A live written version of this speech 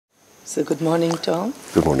So good morning, Tom.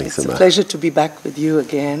 Good morning, It's Soma. a pleasure to be back with you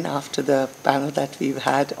again after the panel that we've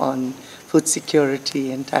had on food security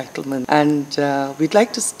entitlement. And we'd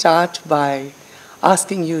like to start by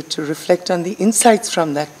asking you to reflect on the insights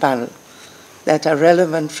from that panel that are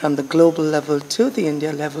relevant from the global level to the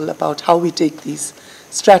India level about how we take these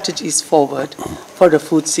strategies forward for the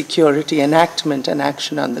food security enactment and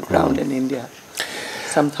action on the ground in India.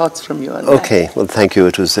 Some thoughts from you on that. Okay, well, thank you.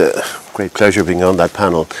 It was a great pleasure being on that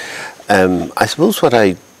panel. I suppose what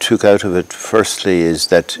I took out of it firstly is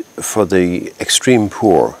that for the extreme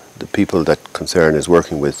poor, the people that Conern is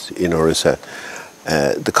working with in Orissa,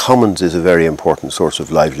 the commons is a very important source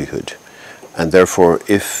of livelihood. And therefore,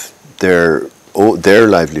 if their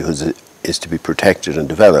livelihood is to be protected and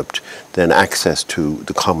developed, then access to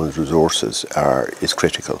the commons resources is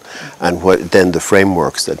critical. And then the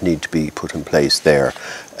frameworks that need to be put in place there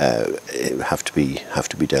have to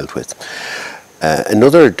be dealt with.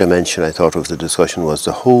 Another dimension I thought of the discussion was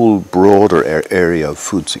the whole broader area of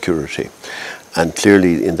food security. And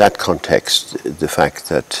clearly in that context, the fact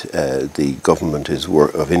that the government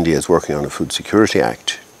of India is working on a Food Security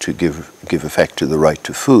Act to give effect to the right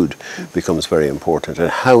to food becomes very important, and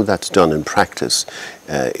how that's done in practice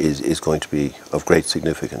is going to be of great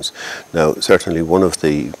significance. Now, certainly one of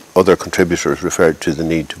the other contributors referred to the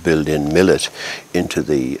need to build in millet into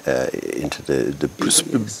the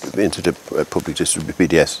public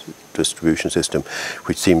PDS distribution system,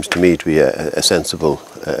 which seems to me to be a sensible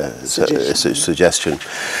suggestion.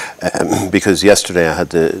 Because yesterday I had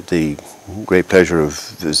the great pleasure of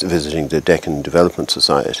visiting the Deccan Development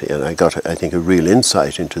Society, and I got, I think, a real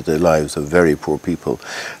insight into the lives of very poor people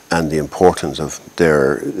and the importance of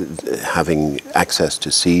their having access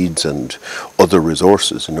to seeds and other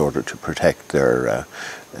resources in order to protect their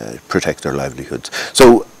livelihoods.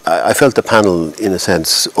 So I felt the panel, in a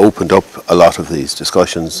sense, opened up a lot of these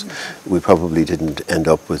discussions. We probably didn't end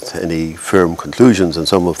up with any firm conclusions on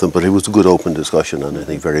some of them, but it was a good open discussion, and I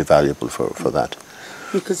think very valuable for that.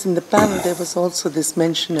 Because in the panel there was also this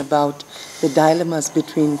mention about the dilemmas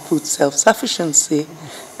between food self-sufficiency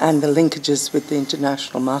and the linkages with the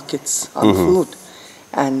international markets on food,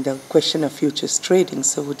 and the question of futures trading.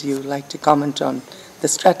 So would you like to comment on the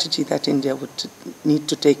strategy that India would need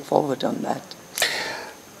to take forward on that?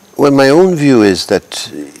 Well, my own view is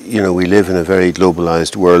that, we live in a very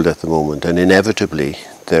globalized world at the moment, and inevitably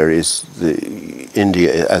there is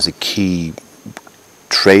India as a key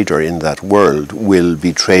trader in that world will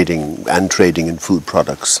be trading in food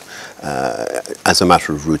products as a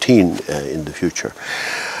matter of routine in the future.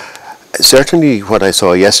 Certainly what I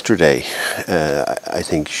saw yesterday, I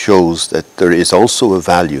think, shows that there is also a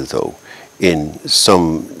value, though, in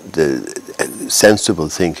the sensible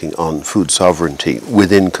thinking on food sovereignty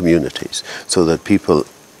within communities, so that people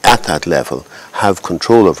at that level have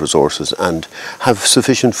control of resources and have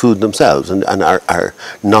sufficient food themselves, and are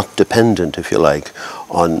not dependent, if you like,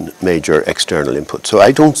 on major external input. So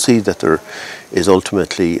I don't see that there is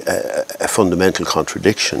ultimately a fundamental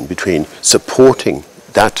contradiction between supporting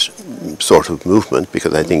that sort of movement,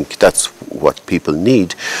 because I think that's what people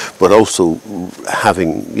need, but also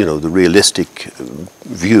having, the realistic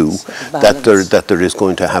view that there is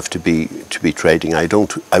going to have to be trading. I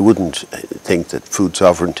wouldn't think that food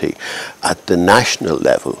sovereignty at the national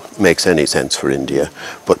level makes any sense for India,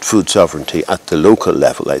 but food sovereignty at the local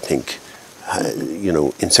level, I think,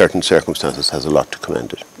 in certain circumstances has a lot to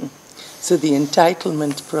commend it. So the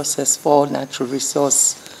entitlement process for natural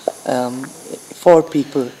resource for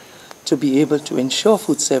people to be able to ensure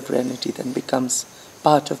food sovereignty then becomes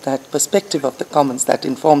part of that perspective of the commons that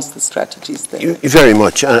informs the strategies there. Very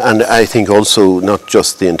much, and I think also not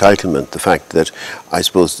just the entitlement, the fact that I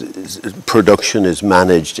suppose production is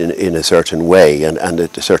managed in a certain way, and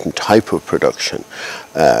a certain type of production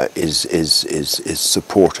is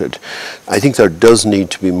supported. I think there does need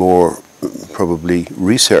to be more probably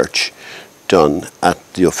research done at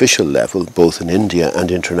the official level, both in India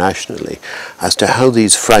and internationally, as to how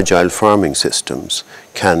these fragile farming systems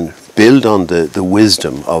can build on the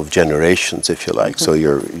wisdom of generations, if you like. So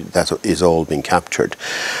that is all being captured.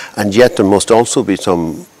 And yet there must also be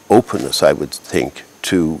some openness, I would think,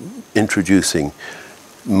 to introducing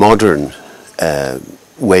modern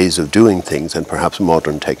ways of doing things and perhaps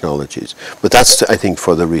modern technologies. But that's, I think,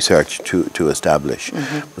 for the research to establish.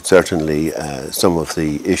 But certainly some of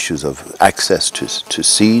the issues of access to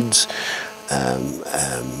seeds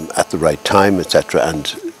at the right time, etc.,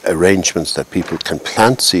 and arrangements that people can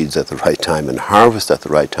plant seeds at the right time and harvest at the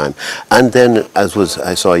right time, and then, as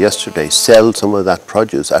I saw yesterday, sell some of that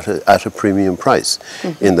produce at a premium price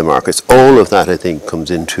in the markets. All of that, I think,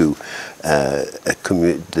 comes into a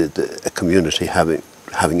community having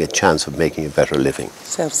having a chance of making a better living.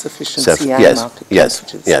 Self-sufficiency and yes, market yes,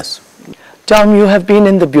 competence. yes. Tom, you have been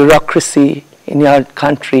in the bureaucracy in your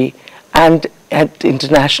country and at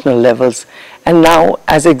international levels, and now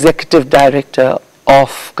as Executive Director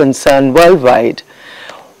of Conern Worldwide.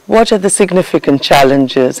 What are the significant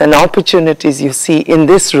challenges and opportunities you see in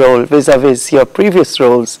this role vis-a-vis your previous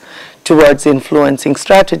roles towards influencing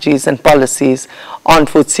strategies and policies on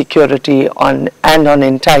food security and on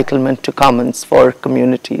entitlement to commons for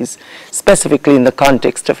communities, specifically in the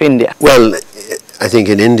context of India? Well, I think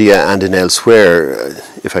in India and in elsewhere,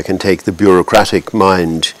 if I can take the bureaucratic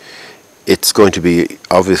mind, it's going to be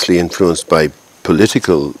obviously influenced by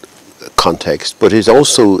political context, but it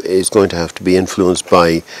also is going to have to be influenced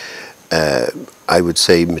by, I would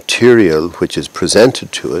say, material which is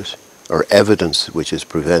presented to it, or evidence which is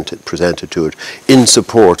presented to it in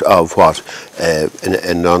support of what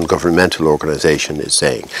a non-governmental organisation is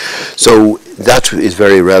saying. So that is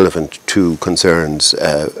very relevant to Concern's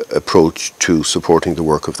approach to supporting the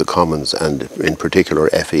work of the Commons, and in particular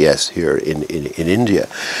FES here in India,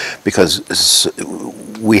 because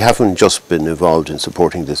we haven't just been involved in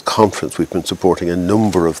supporting this conference, we've been supporting a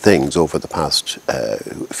number of things over the past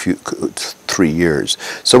 3 years.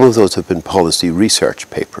 Some of those have been policy research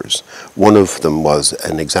papers. One of them was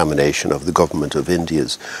an examination of the Government of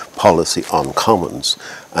India's policy on commons,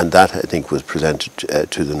 and that I think was presented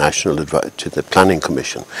to the Planning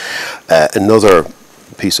Commission. Another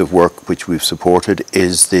piece of work which we've supported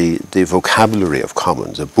is the vocabulary of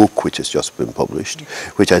commons, a book which has just been published,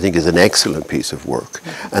 which I think is an excellent piece of work,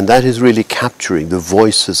 and that is really capturing the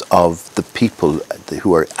voices of the people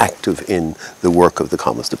who are active in the work of the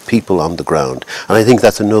commons, the people on the ground. And I think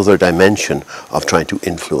that's another dimension of trying to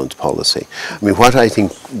influence policy. I mean, what I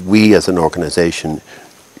think we as an organisation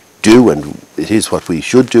do, and it is what we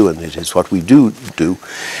should do, and it is what we do,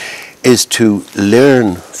 is to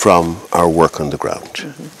learn from our work on the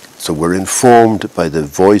ground. So we're informed by the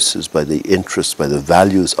voices, by the interests, by the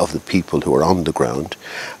values of the people who are on the ground,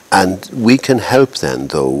 and we can help then,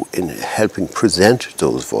 though, in helping present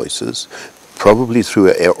those voices, probably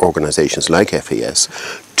through organisations like FES,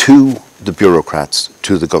 to the bureaucrats,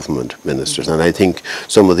 to the government ministers. And I think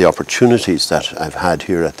some of the opportunities that I've had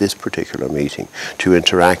here at this particular meeting to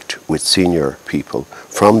interact with senior people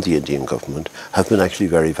from the Indian government have been actually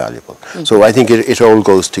very valuable. So I think it all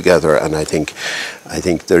goes together, and I think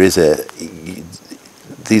there is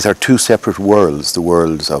these are two separate worlds, the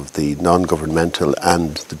worlds of the non-governmental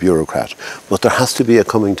and the bureaucrat, but there has to be a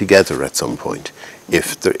coming together at some point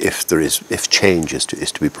if change is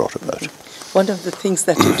to be brought about. One of the things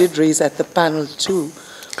that you did raise at the panel too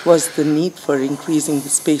was the need for increasing the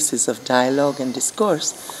spaces of dialogue and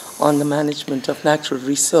discourse on the management of natural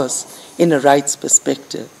resource in a rights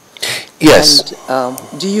perspective. Yes. And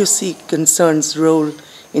do you see Concern's role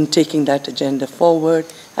in taking that agenda forward,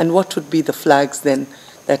 and what would be the flags then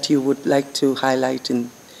that you would like to highlight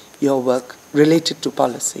in your work related to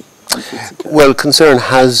policy? Well, Concern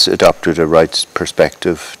has adopted a rights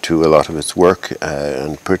perspective to a lot of its work,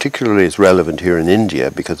 and particularly it's relevant here in India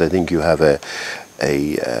because I think you have a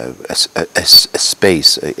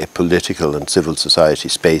space, a political and civil society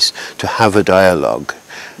space to have a dialogue,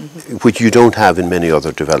 which you don't have in many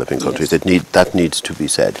other developing countries. Yes. That needs to be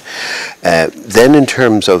said. Then in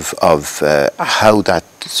terms of how that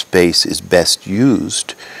space is best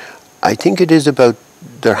used, I think it is about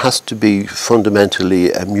there has to be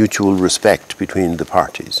fundamentally a mutual respect between the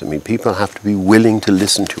parties. I mean, people have to be willing to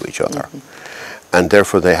listen to each other, and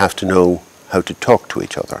therefore they have to know how to talk to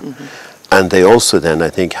each other. And they also then, I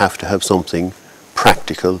think, have to have something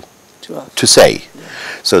practical to say.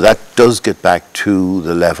 So that does get back to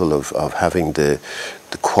the level of having the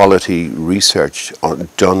quality research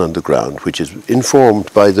done on the ground, which is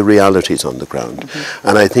informed by the realities on the ground.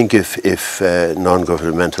 And I think if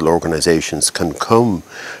non-governmental organisations can come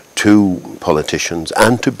to politicians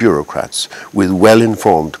and to bureaucrats with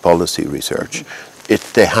well-informed policy research,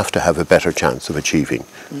 they have to have a better chance of achieving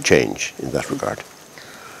change in that regard.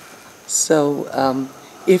 So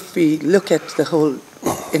if we look at the whole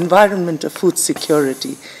environment of food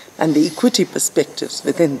security and the equity perspectives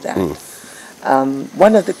within that,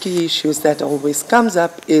 one of the key issues that always comes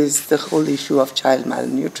up is the whole issue of child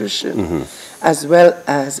malnutrition, as well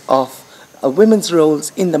as of women's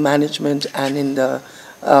roles in the management and in the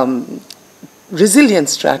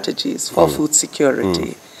resilience strategies for food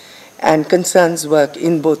security. And Concern's work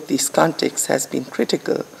in both these contexts has been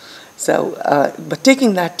critical. So, but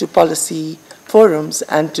taking that to policy forums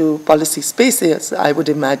and to policy spaces, I would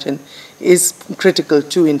imagine, is critical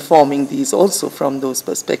to informing these also from those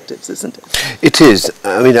perspectives, isn't it? It is.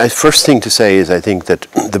 I mean, the first thing to say is I think that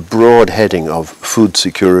the broad heading of food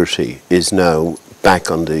security is now back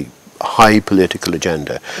on the high political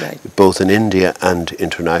agenda, right, both in India and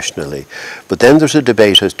internationally. But then there's a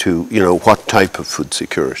debate as to, what type of food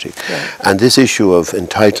security. Right. And this issue of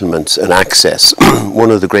entitlements and access, one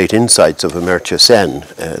of the great insights of Amartya Sen,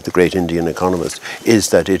 the great Indian economist, is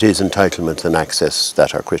that it is entitlements and access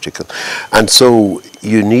that are critical. And so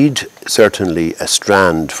you need certainly a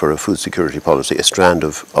strand for a food security policy, a strand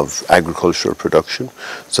of agricultural production,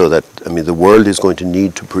 so that, the world is going to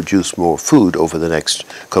need to produce more food over the next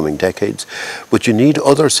coming decades. But you need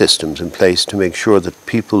other systems in place to make sure that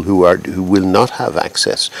people who will not have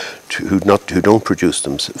access, who don't produce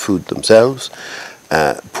food themselves,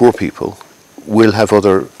 poor people, will have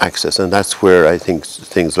other access, and that's where I think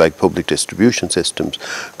things like public distribution systems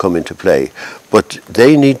come into play. But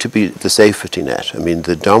they need to be the safety net.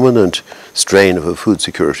 The dominant strain of a food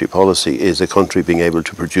security policy is a country being able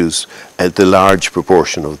to produce the large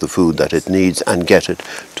proportion of the food that it needs and get it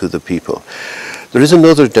to the people. There is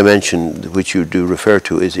another dimension which you do refer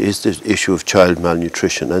to, is the issue of child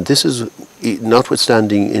malnutrition. And this is,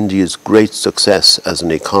 notwithstanding India's great success as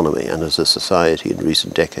an economy and as a society in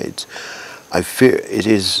recent decades, I fear it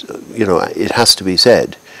is, it has to be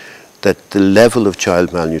said that the level of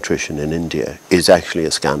child malnutrition in India is actually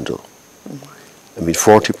a scandal. Over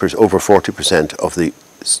 40% of the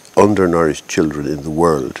undernourished children in the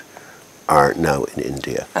world are now in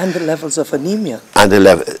India. And the levels of anemia.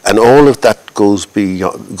 And all of that goes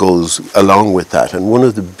along with that. And one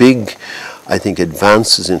of the big, I think,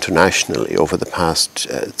 advances internationally over the past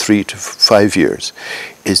 3 to 5 years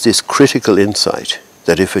is this critical insight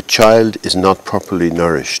that if a child is not properly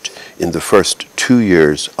nourished in the first 2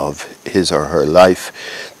 years of his or her life,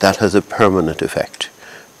 that has a permanent effect,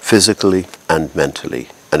 physically and mentally,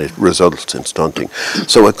 and it results in stunting.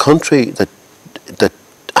 So a country that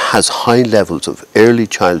has high levels of early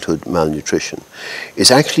childhood malnutrition is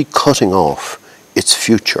actually cutting off its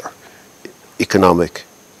future economic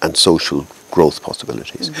and social growth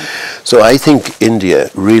possibilities. So I think India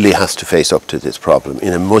really has to face up to this problem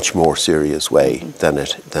in a much more serious way than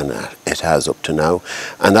it has up to now.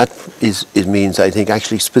 And it means, I think,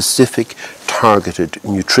 actually specific targeted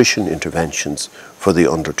nutrition interventions for the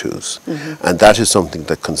under twos. And that is something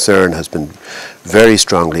that Conern has been very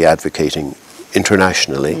strongly advocating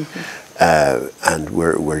internationally. And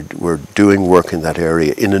we're doing work in that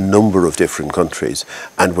area in a number of different countries,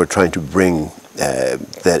 and we're trying to bring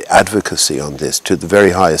the advocacy on this to the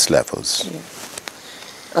very highest levels.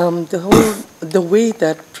 The way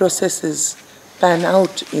that processes pan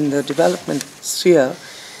out in the development sphere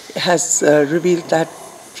has revealed that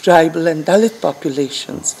tribal and Dalit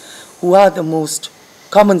populations, who are the most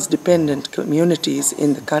commons-dependent communities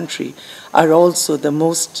in the country, are also the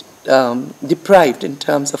most deprived in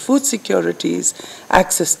terms of food securities,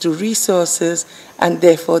 access to resources, and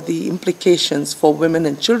therefore the implications for women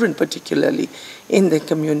and children, particularly in the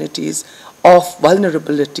communities, of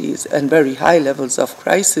vulnerabilities and very high levels of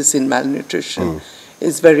crisis in malnutrition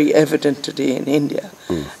is very evident today in India.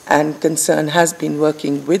 And Conern has been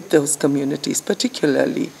working with those communities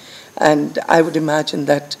particularly, and I would imagine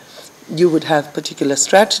that you would have particular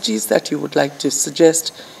strategies that you would like to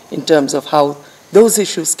suggest in terms of how those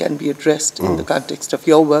issues can be addressed in the context of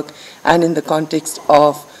your work and in the context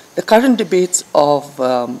of the current debates of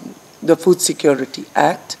the Food Security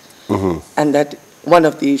Act, and that one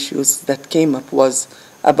of the issues that came up was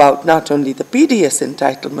about not only the PDS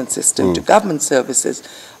entitlement system to government services,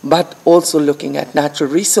 but also looking at natural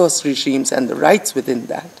resource regimes and the rights within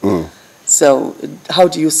that. So how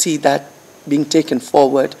do you see that being taken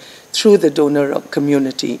forward through the donor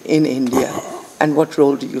community in India? And what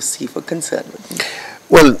role do you see for Conern within that?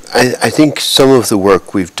 Well, I think some of the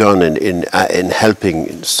work we've done in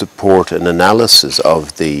helping support an analysis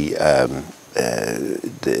of an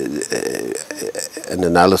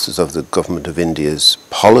analysis of the Government of India's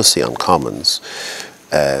policy on commons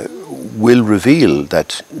will reveal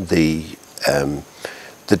that the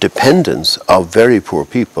dependence of very poor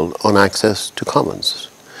people on access to commons.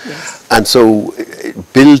 Yes. And so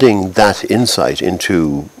building that insight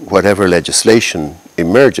into whatever legislation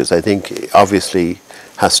emerges, I think obviously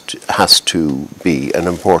has to be an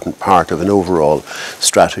important part of an overall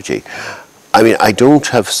strategy. I don't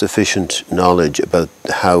have sufficient knowledge about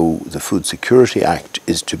how the Food Security Act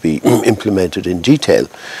is to be implemented in detail.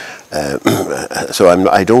 So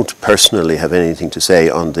I don't personally have anything to say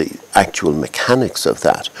on the actual mechanics of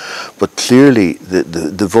that, but clearly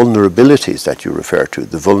the vulnerabilities that you refer to,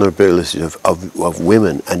 the vulnerabilities of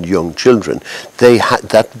women and young children,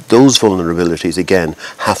 those vulnerabilities again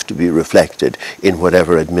have to be reflected in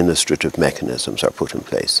whatever administrative mechanisms are put in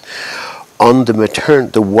place. On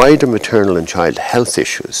the wider maternal and child health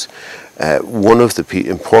issues, one of the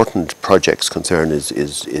important projects Conern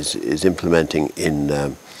is implementing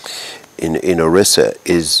in Orissa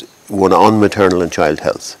is one on maternal and child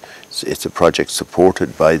health. It's a project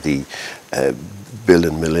supported by the Bill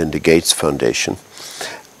and Melinda Gates Foundation.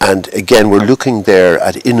 And again, we're looking there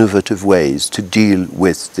at innovative ways to deal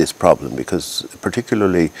with this problem, because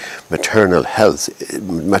particularly maternal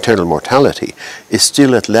mortality is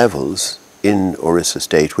still at levels in Orissa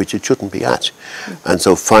State which it shouldn't be at. And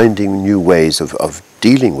so finding new ways of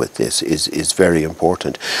dealing with this is very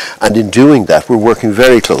important. And in doing that, we're working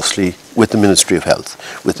very closely with the Ministry of Health,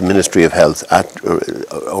 at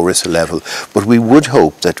Orissa level. But we would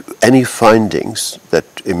hope that any findings that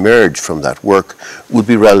emerge from that work would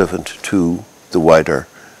be relevant to the wider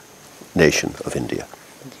nation of India.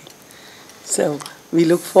 So we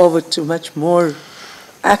look forward to much more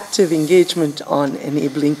active engagement on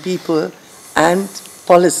enabling people and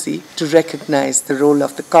policy to recognize the role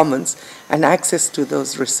of the commons and access to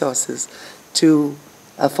those resources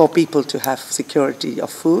for people to have security of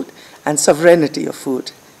food and sovereignty of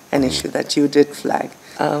food, an issue that you did flag.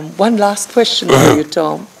 One last question for you,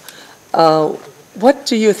 Tom. What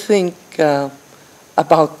do you think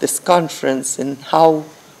about this conference and how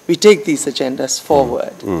we take these agendas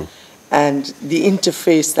forward and the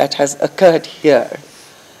interface that has occurred here?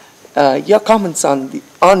 Your comments on the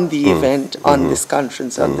event, on this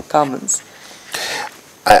conference, on the Commons.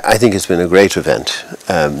 I think it's been a great event.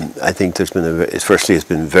 I think firstly, it's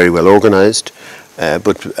been very well organized,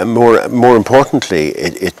 but more importantly,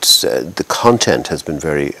 the content has been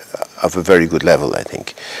of a very good level. I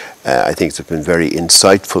think there's been very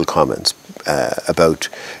insightful comments about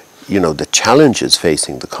the challenges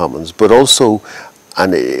facing the Commons, but also.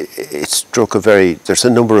 And it struck there's a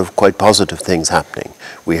number of quite positive things happening.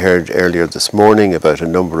 We heard earlier this morning about a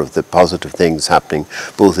number of the positive things happening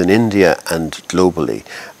both in India and globally.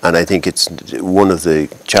 And I think it's one of the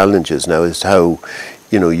challenges now is how,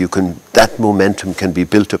 that momentum can be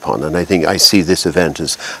built upon. And I think I see this event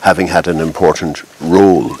as having had an important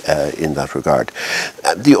role in that regard.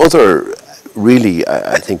 The other really,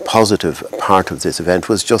 I think, positive part of this event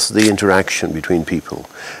was just the interaction between people.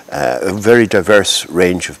 A very diverse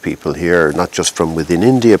range of people here, not just from within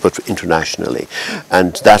India, but internationally.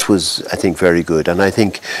 And that was, I think, very good. And I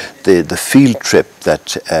think the field trip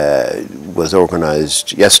that was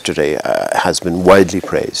organized yesterday has been widely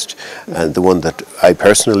praised. And the one that I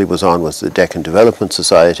personally was on was the Deccan Development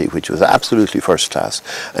Society, which was absolutely first class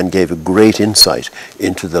and gave a great insight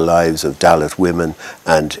into the lives of Dalit women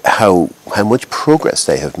and how much progress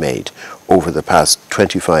they have made over the past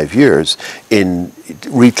 25 years in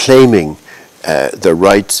reclaiming their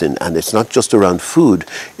rights. And it's not just around food,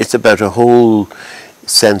 it's about a whole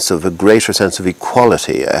greater sense of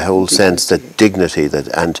equality, a whole sense that dignity,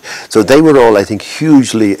 and so they were all, I think,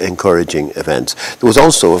 hugely encouraging events. There was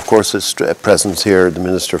also, of course, a presence here, the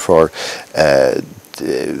Minister for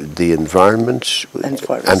the Environment and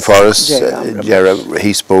Forests,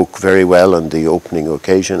 he spoke very well on the opening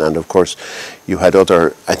occasion, and of course you had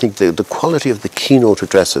I think the quality of the keynote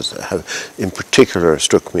addresses have in particular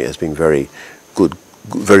struck me as being very good.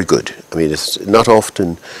 I mean, it's not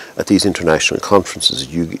often at these international conferences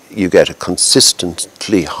you get a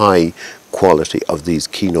consistently high quality of these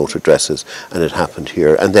keynote addresses, and it happened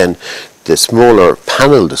here. And then the smaller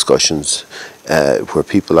panel discussions where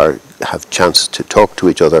people have chance to talk to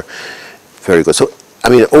each other, very good. So, I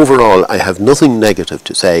mean, overall, I have nothing negative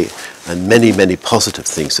to say and many, many positive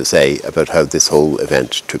things to say about how this whole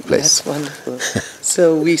event took place. That's wonderful.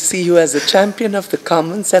 So we see you as a champion of the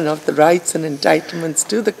commons and of the rights and entitlements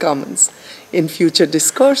to the commons in future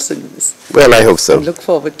discourses. Well, I hope so. And look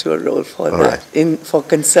forward to a role for that, for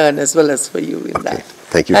Conern as well as for you in that.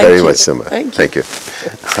 Thank you very much, Soma. Thank you.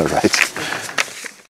 All right.